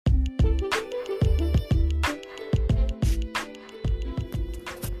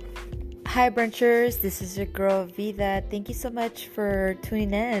Hi, brunchers. This is your girl Vida. Thank you so much for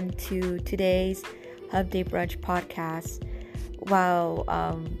tuning in to today's Hub Day Brunch podcast. Wow,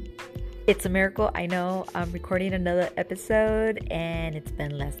 it's a miracle. I know I'm recording another episode and it's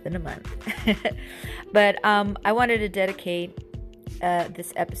been less than a month. But I wanted to dedicate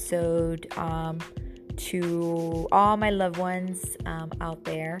this episode to all my loved ones out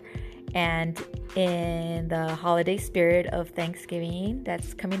there. And in the holiday spirit of Thanksgiving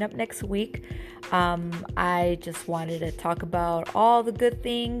that's coming up next week, I just wanted to talk about all the good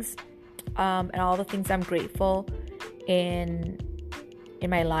things and all the things I'm grateful in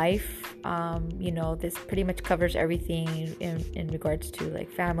my life. This pretty much covers everything in regards to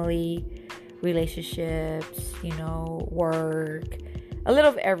like family, relationships, work, a little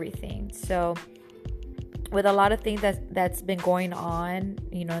of everything. So with a lot of things that's been going on,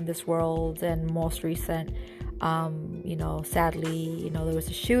 in this world, and most recent, sadly, there was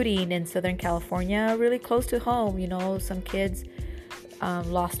a shooting in Southern California, really close to home. Some kids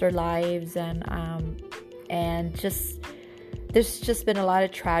lost their lives, and just there's just been a lot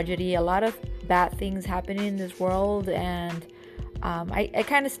of tragedy, a lot of bad things happening in this world, and I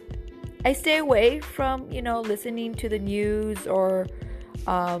stay away from listening to the news or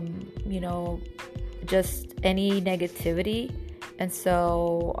just any negativity. And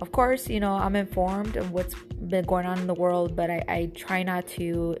so of course I'm informed of what's been going on in the world, but I try not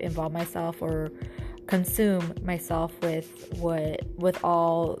to involve myself or consume myself with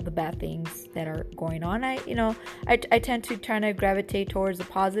all the bad things that are going on. I tend to try to gravitate towards the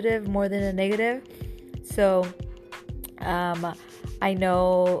positive more than the negative. So I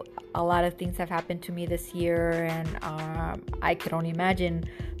know a lot of things have happened to me this year, and I could only imagine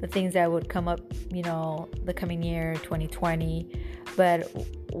the things that would come up, the coming year, 2020. But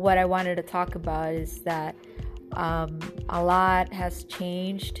what I wanted to talk about is that a lot has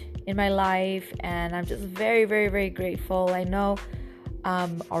changed in my life, and I'm just very, very, very grateful. I know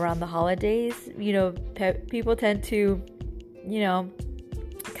around the holidays, people tend to,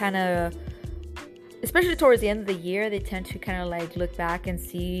 kind of, especially towards the end of the year, they tend to kind of like look back and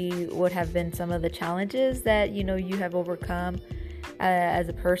see what have been some of the challenges that, you have overcome as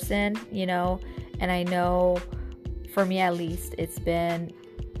a person, and I know for me at least, it's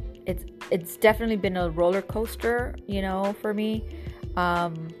definitely been a roller coaster, for me.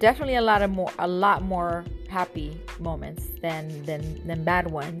 Definitely a lot more happy moments than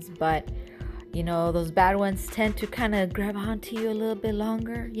bad ones, but those bad ones tend to kind of grab onto you a little bit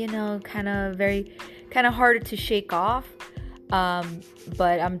longer, kind of harder to shake off.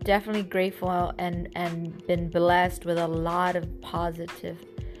 But I'm definitely grateful and been blessed with a lot of positive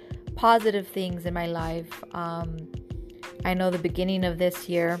things in my life. I know the beginning of this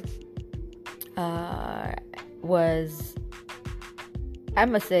year was, I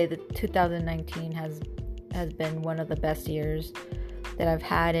must say that 2019 has been one of the best years that I've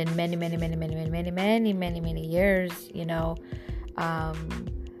had in many years.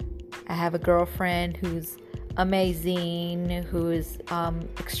 I have a girlfriend who's amazing, who is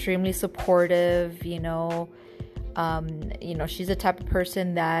extremely supportive. She's the type of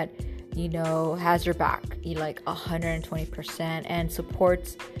person that has your back, like 120%, and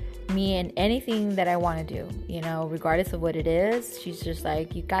supports me in anything that I want to do, regardless of what it is. She's just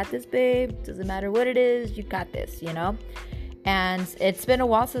like, you got this, babe, doesn't matter what it is, you got this. And it's been a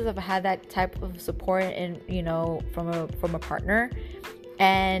while since I've had that type of support from a partner.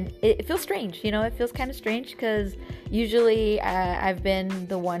 And it feels strange, it feels kind of strange, because usually I've been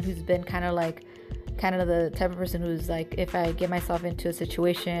the one who's been kind of the type of person who's like, if I get myself into a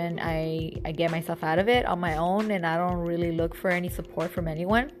situation, I get myself out of it on my own, and I don't really look for any support from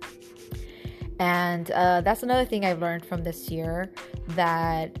anyone. And that's another thing I've learned from this year,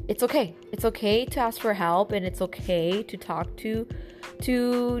 that it's okay. It's okay to ask for help, and it's okay to talk to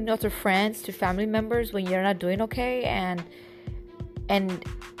friends, to family members when you're not doing okay. And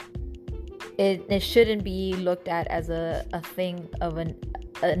it shouldn't be looked at as a thing of a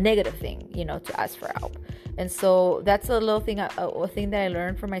negative thing, to ask for help. And so that's a little thing, a thing that I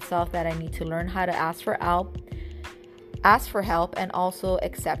learned for myself, that I need to learn how to ask for help, and also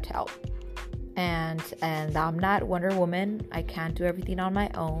accept help. And I'm not Wonder Woman. I can't do everything on my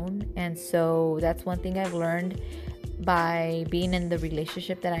own. And so that's one thing I've learned by being in the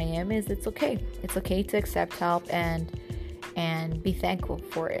relationship that I am, is it's okay. It's okay to accept help and be thankful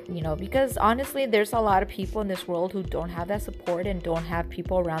for it, because honestly, there's a lot of people in this world who don't have that support and don't have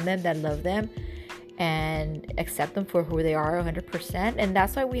people around them that love them and accept them for who they are 100%. And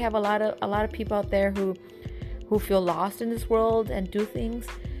that's why we have a lot of people out there who feel lost in this world and do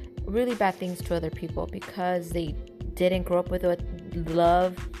really bad things to other people, because they didn't grow up with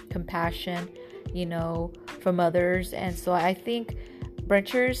love, compassion, from others. And so I think,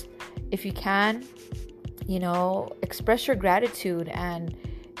 Brunchers, if you can, express your gratitude, and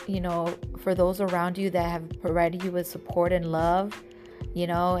for those around you that have provided you with support and love,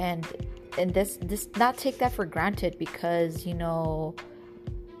 and this not take that for granted, because you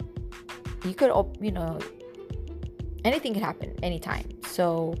could, anything can happen anytime.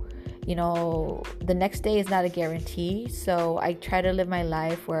 So the next day is not a guarantee. So I try to live my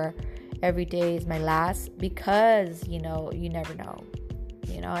life where every day is my last, because you never know,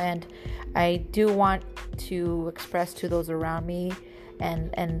 and I do want to express to those around me,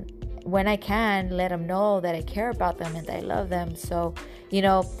 and when I can, let them know that I care about them and that I love them. So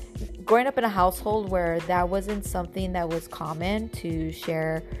growing up in a household where that wasn't something that was common, to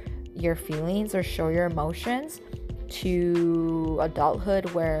share your feelings or show your emotions, to adulthood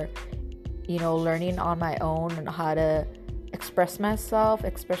where learning on my own and how to express myself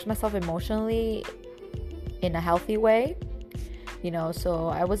emotionally in a healthy way. So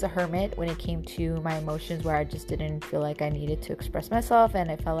I was a hermit when it came to my emotions, where I just didn't feel like I needed to express myself, and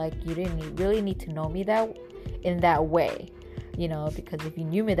I felt like you didn't really need to know me in that way, because if you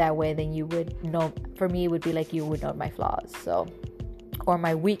knew me that way, then you would know. For me, it would be like you would know my flaws, or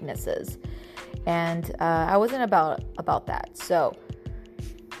my weaknesses, and I wasn't about that. So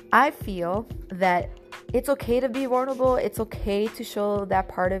I feel that it's okay to be vulnerable. It's okay to show that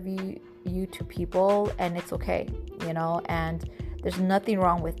part of you to people, and it's okay, and there's nothing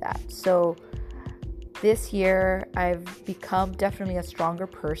wrong with that. So this year I've become definitely a stronger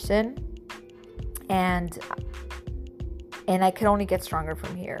person, and I can only get stronger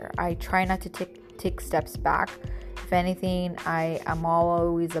from here. I try not to take steps back. If anything, I am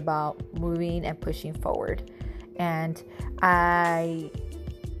always about moving and pushing forward. And I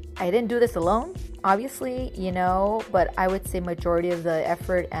didn't do this alone, obviously, but I would say majority of the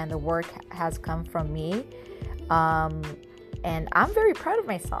effort and the work has come from me. And I'm very proud of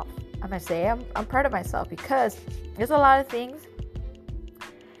myself. I'm going to say I'm proud of myself, because there's a lot of things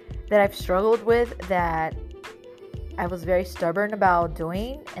that I've struggled with that I was very stubborn about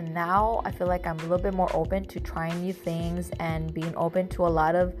doing. And now I feel like I'm a little bit more open to trying new things and being open to a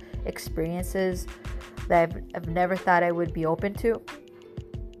lot of experiences that I've never thought I would be open to.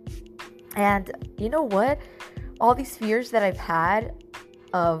 And you know what? All these fears that I've had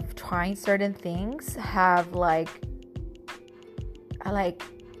of trying certain things have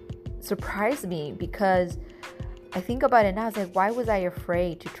surprised me, because I think about it now. It's like, why was I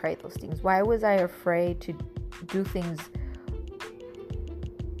afraid to try those things? Why was I afraid to do things?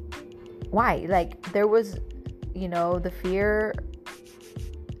 Why? There was, the fear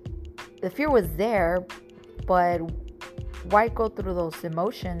was there, but why go through those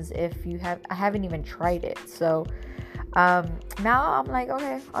emotions if I haven't even tried it? So now I'm like,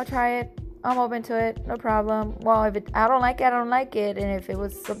 okay, I'll try it. I'm open to it, no problem. Well, if I don't like it, I don't like it. And if it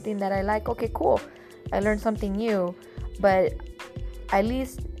was something that I like, okay, cool. I learned something new. But at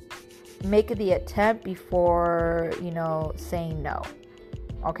least make the attempt before, saying no.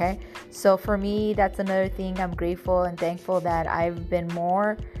 Okay? So for me, that's another thing. I'm grateful and thankful that I've been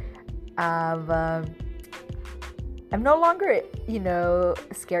more of... I'm no longer, a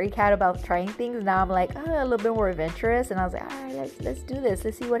scary cat about trying things. Now I'm like, a little bit more adventurous. And I was like, all right, let's do this.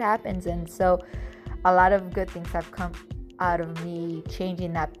 Let's see what happens. And so a lot of good things have come out of me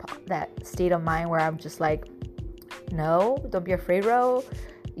changing that state of mind, where I'm just like, no, don't be afraid, Ro.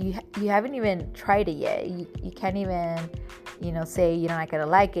 You haven't even tried it yet. You can't even, say you're not going to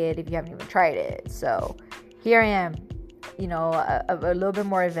like it if you haven't even tried it. So here I am, a little bit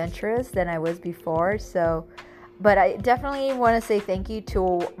more adventurous than I was before. So... But I definitely want to say thank you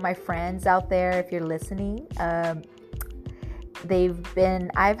to my friends out there. If you're listening, I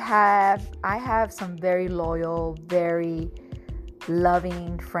have some very loyal, very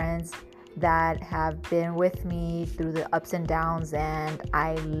loving friends that have been with me through the ups and downs, and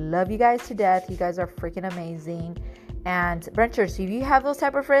I love you guys to death. You guys are freaking amazing. And Brunchers, if you have those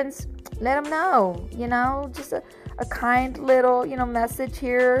type of friends, let them know, just a kind little, message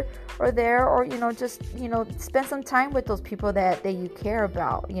here or there, or, just, spend some time with those people that you care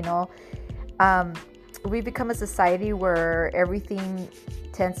about. We've become a society where everything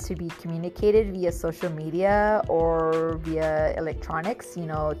tends to be communicated via social media or via electronics,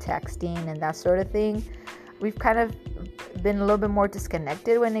 texting and that sort of thing. We've kind of been a little bit more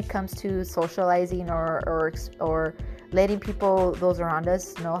disconnected when it comes to socializing or letting people, those around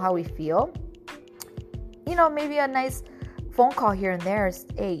us, know how we feel. Maybe a nice phone call here and there is,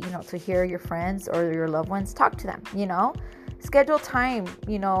 hey, to hear your friends or your loved ones, talk to them, schedule time,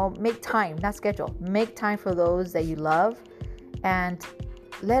 make time, not schedule, make time for those that you love and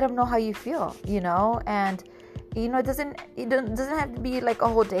let them know how you feel, and it doesn't have to be like a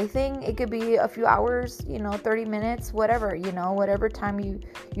whole day thing. It could be a few hours, 30 minutes, whatever, whatever time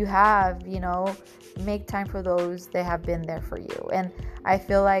you have, make time for those that have been there for you. And I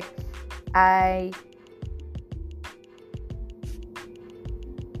feel like I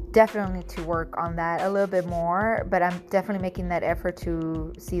definitely need to work on that a little bit more, but I'm definitely making that effort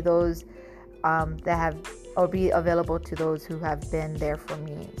to see those that have, or be available to those who have been there for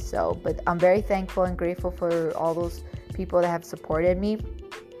me. So, but I'm very thankful and grateful for all those people that have supported me.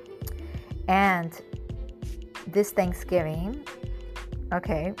 And this Thanksgiving,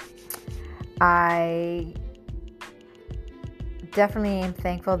 I definitely am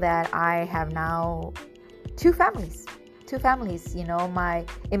thankful that I have now two families, my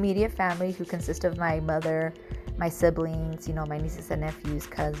immediate family, who consist of my mother, my siblings, my nieces and nephews,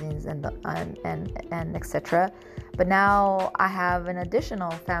 cousins, and etc. But now I have an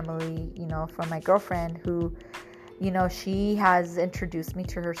additional family, from my girlfriend, who, she has introduced me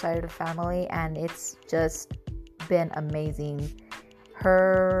to her side of the family, and it's just been amazing.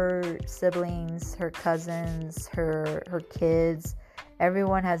 Her siblings, her cousins, her kids,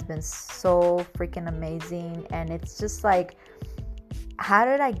 everyone has been so freaking amazing. And it's just like, how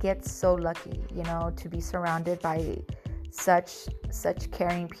did I get so lucky, to be surrounded by such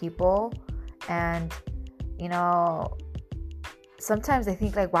caring people? And, sometimes I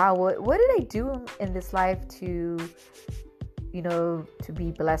think like, wow, what did I do in this life to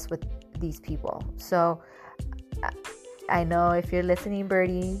be blessed with these people? So I know if you're listening,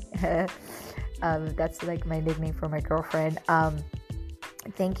 Birdie, that's like my nickname for my girlfriend.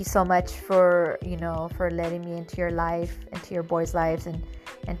 Thank you so much for letting me into your life, into your boys' lives,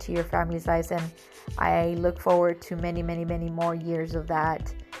 and to your family's lives. And I look forward to many, many, many more years of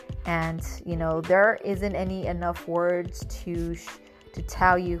that. And, there isn't enough words to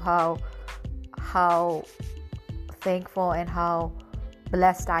tell you how thankful and how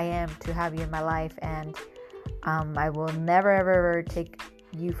blessed I am to have you in my life. And I will never, ever take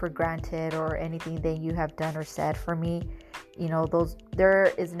you for granted, or anything that you have done or said for me.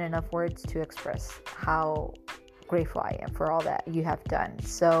 There isn't enough words to express how grateful I am for all that you have done.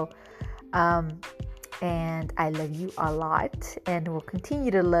 So, and I love you a lot, and will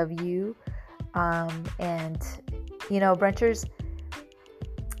continue to love you. And, brunchers,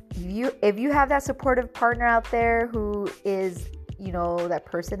 if you have that supportive partner out there who is, that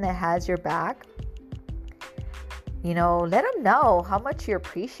person that has your back, let them know how much you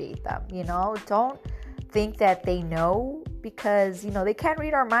appreciate them. Don't think that they know, because, they can't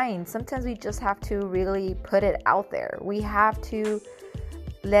read our minds. Sometimes we just have to really put it out there. We have to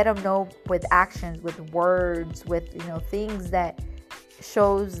let them know with actions, with words, with, things that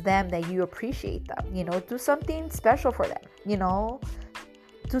shows them that you appreciate them. Do something special for them,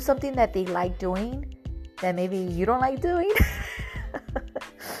 do something that they like doing that maybe you don't like doing.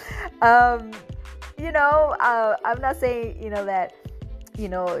 I'm not saying, that,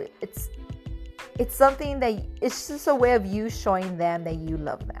 it's something that, it's just a way of you showing them that you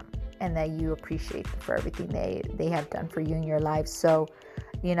love them and that you appreciate them for everything they have done for you in your life. So,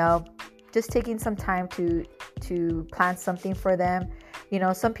 just taking some time to plan something for them.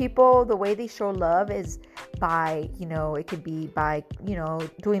 Some people, the way they show love is by, it could be by,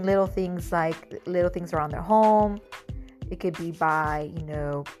 doing little things around their home. It could be by,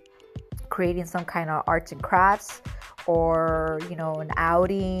 creating some kind of arts and crafts, or, an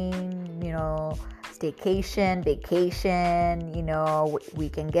outing, staycation, vacation,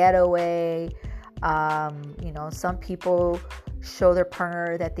 weekend getaway. Some people show their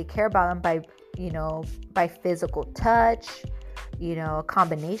partner that they care about them by physical touch, a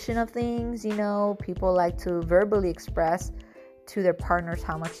combination of things. People like to verbally express to their partners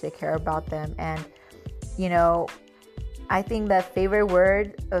how much they care about them. And, I think the favorite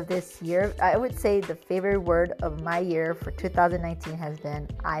word of this year, I would say the favorite word of my year for 2019 has been,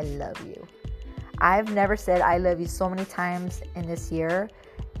 I love you. I've never said I love you so many times in this year.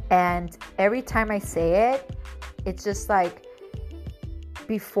 And every time I say it, it's just like,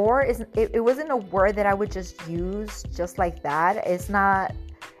 before, it wasn't a word that I would just use just like that. It's not,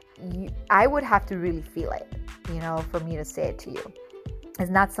 I would have to really feel it, for me to say it to you.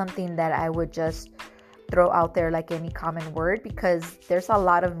 It's not something that I would just throw out there like any common word, because there's a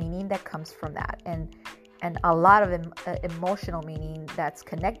lot of meaning that comes from that, and a lot of emotional meaning that's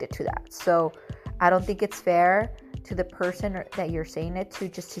connected to that. So I don't think it's fair to the person that you're saying it to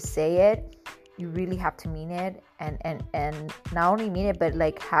just to say it. You really have to mean it, and not only mean it, but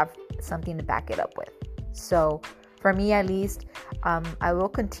like have something to back it up with. So for me, at least, I will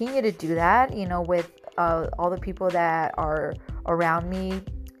continue to do that, with all the people that are around me,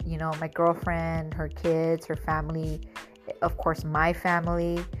 my girlfriend, her kids, her family, of course, my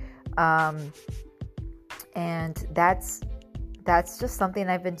family. And that's just something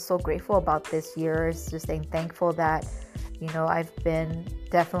I've been so grateful about this year, is just being thankful that, I've been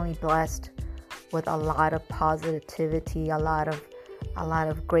definitely blessed with a lot of positivity, a lot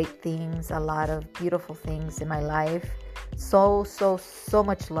of great things, a lot of beautiful things in my life. So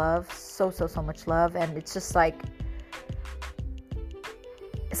much love, so much love. And it's just like,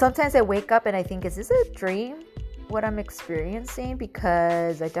 sometimes I wake up and I think, is this a dream, what I'm experiencing?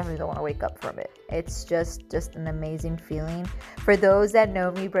 Because I definitely don't want to wake up from it. It's just an amazing feeling. For those that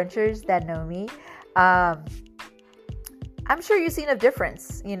know me, brunchers that know me, I'm sure you've seen a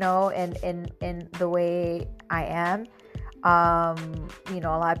difference, in the way I am. A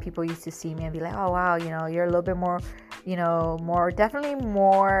lot of people used to see me and be like, oh wow, you're a little bit more, definitely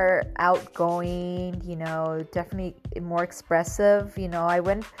more outgoing, definitely more expressive.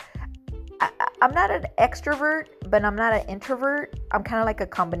 I'm not an extrovert, but I'm not an introvert. I'm kind of like a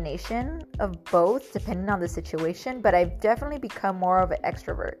combination of both, depending on the situation. But I've definitely become more of an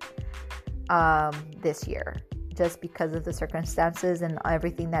extrovert this year, just because of the circumstances and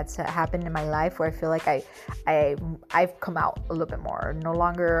everything that's happened in my life, where I feel like I've come out a little bit more, no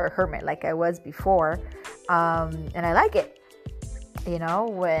longer a hermit like I was before. And I like it.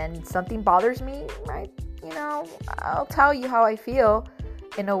 When something bothers me, I'll tell you how I feel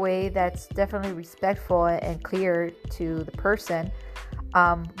in a way that's definitely respectful and clear to the person.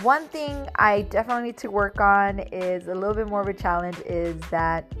 One thing I definitely need to work on is a little bit more of a challenge, is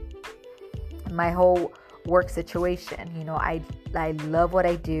that my whole work situation. I love what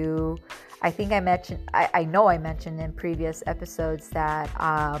I do. I think I know I mentioned in previous episodes that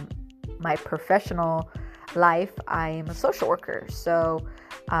my professional life, I am a social worker. So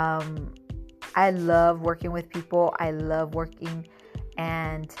I love working with people. I love working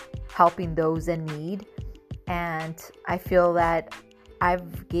and helping those in need. And I feel that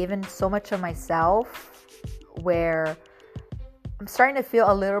I've given so much of myself, where I'm starting to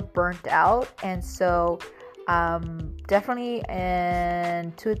feel a little burnt out. And so definitely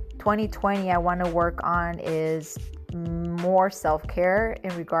in 2020, I want to work on is more self-care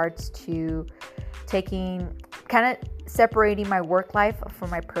in regards to kind of separating my work life from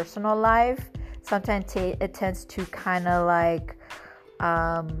my personal life. Sometimes it tends to kind of like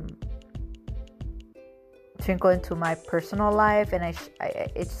trickle into my personal life, and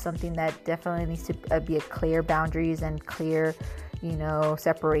it's something that definitely needs to be a clear boundaries and clear,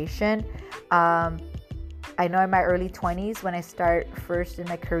 separation. I know in my early 20s, when I start first in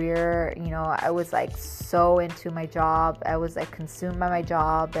my career, I was like so into my job. I was like consumed by my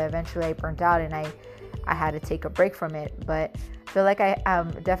job. Eventually I burnt out and I had to take a break from it. But I feel like I am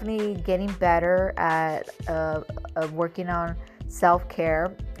definitely getting better at working on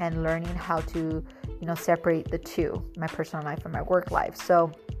self-care and learning how to, separate the two, my personal life and my work life.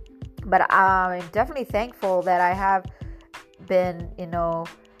 So, but I'm definitely thankful that I have been,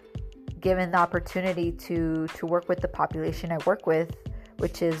 given the opportunity to work with the population I work with,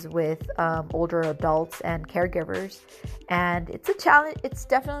 which is with older adults and caregivers. And it's a challenge. It's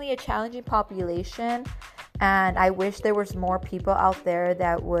definitely a challenging population. And I wish there was more people out there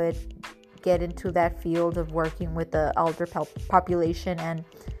that would get into that field of working with the elder population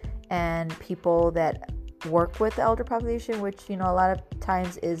and people that work with the elder population, which, a lot of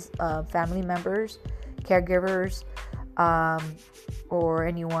times is family members, caregivers, or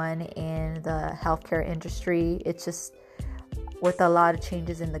anyone in the healthcare industry. It's just, with a lot of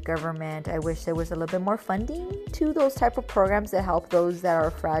changes in the government, I wish there was a little bit more funding to those type of programs that help those that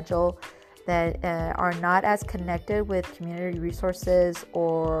are fragile, that are not as connected with community resources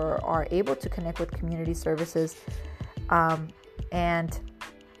or are able to connect with community services. And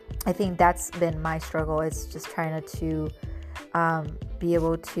I think that's been my struggle. It's just trying to be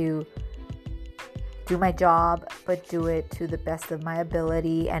able to do my job, but do it to the best of my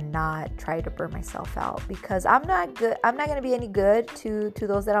ability and not try to burn myself out, because I'm not good. I'm not going to be any good to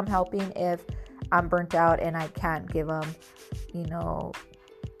those that I'm helping if I'm burnt out and I can't give them,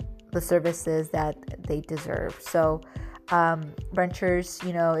 the services that they deserve. So, brunchers,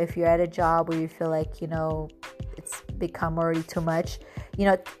 if you're at a job where you feel like, it's become already too much,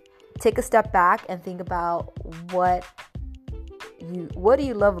 take a step back and think about what do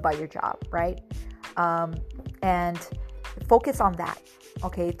you love about your job, right? And focus on that.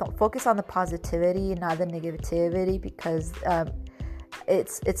 Okay, focus on the positivity and not the negativity, because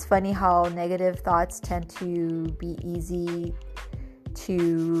it's funny how negative thoughts tend to be easy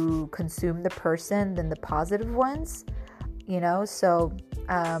to consume the person than the positive ones, So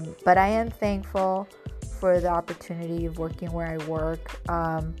but I am thankful for the opportunity of working where I work.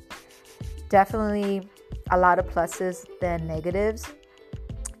 Definitely a lot of pluses than negatives.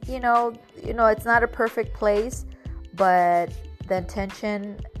 It's not a perfect place, but the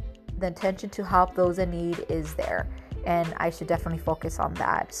intention to help those in need is there, and I should definitely focus on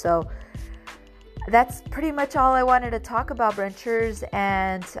that. So that's pretty much all I wanted to talk about, Brunchers,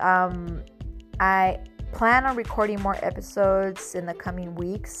 and I plan on recording more episodes in the coming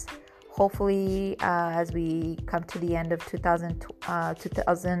weeks, hopefully as we come to the end of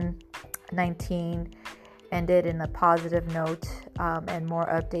 2019, ended in a positive note, and more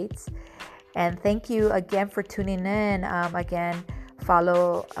updates. And thank you again for tuning in. Again,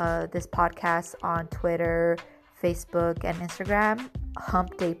 follow this podcast on Twitter, Facebook, and Instagram,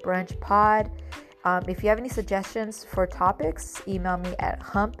 Hump Day Brunch Pod. If you have any suggestions for topics, email me at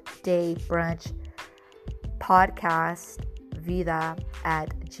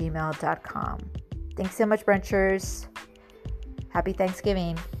humpdaybrunchpodcastvida@gmail.com. Thanks so much, Brunchers. Happy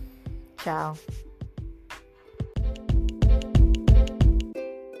Thanksgiving. Ciao.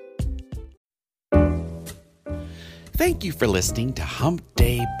 Thank you for listening to Hump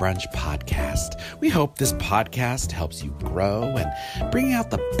Day Brunch Podcast. We hope this podcast helps you grow and bring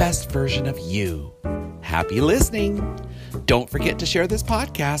out the best version of you. Happy listening. Don't forget to share this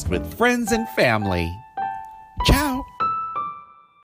podcast with friends and family. Ciao.